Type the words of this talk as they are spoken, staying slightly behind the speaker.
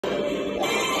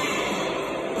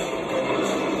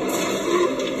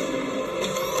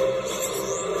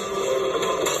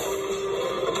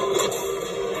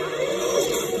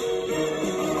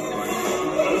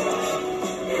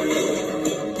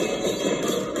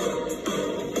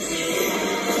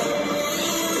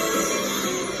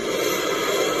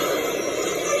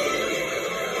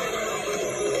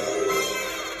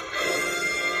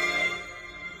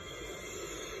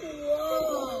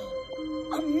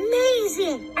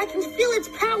I can feel its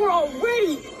power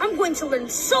already. I'm going to learn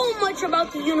so much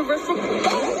about the universe from...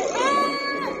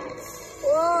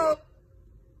 Whoa.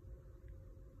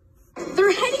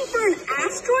 They're heading for an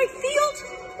asteroid field?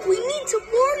 We need to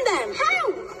warn them.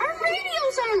 How? Our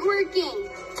radios aren't working.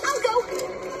 I'll go.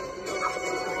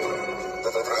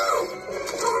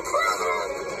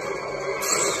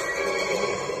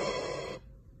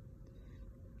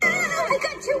 I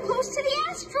got too close to the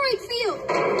asteroid field.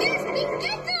 Get me,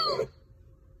 get them!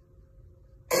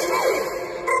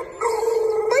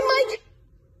 My mic...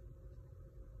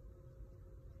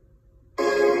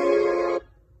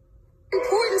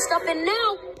 Important stuff, and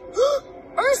now...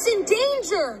 Earth's in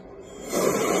danger!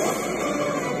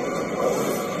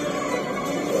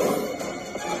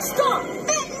 Stop!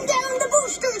 Batten down the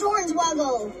boosters,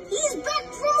 Hornswoggle! He's back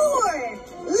for more!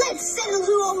 Let's settle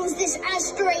who owns this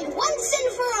asteroid once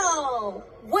and for all!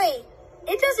 Wait,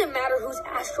 it doesn't matter whose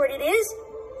asteroid it is.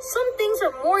 Some things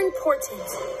are more important.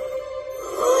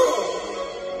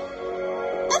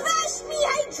 Avast me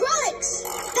hydraulics!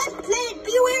 That planet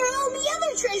be where all the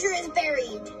other treasure is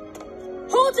buried!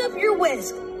 Hold up your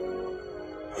whisk.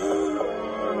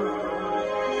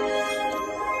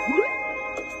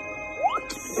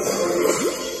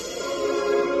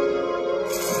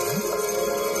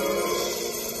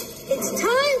 It's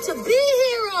time to be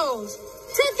heroes!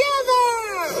 Together!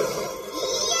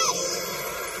 Yes!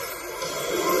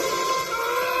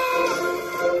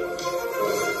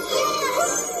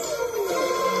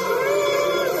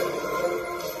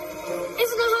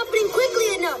 It's not happening quickly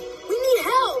enough. We need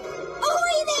help.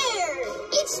 Ahoy there!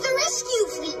 It's the rescue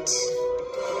fleet!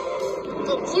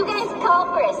 Did you guys call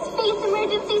for a space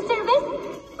emergency service?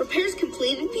 Repairs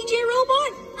completed, PJ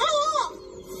Robot? Oh!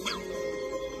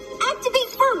 Activate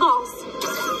fur balls.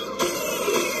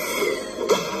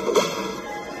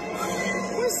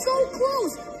 We're so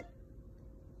close.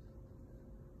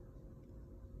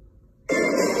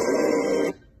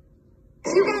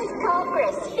 You guys call for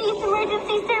a space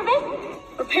emergency service?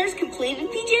 Repairs completed,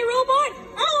 PJ Robot?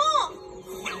 Oh!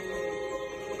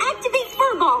 Activate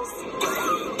fur balls.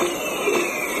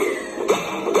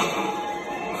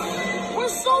 We're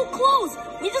so close.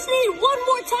 We just needed one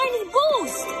more tiny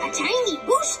boost. A tiny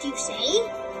boost, you say?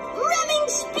 Ramming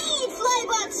speed,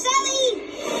 Flybot Sally!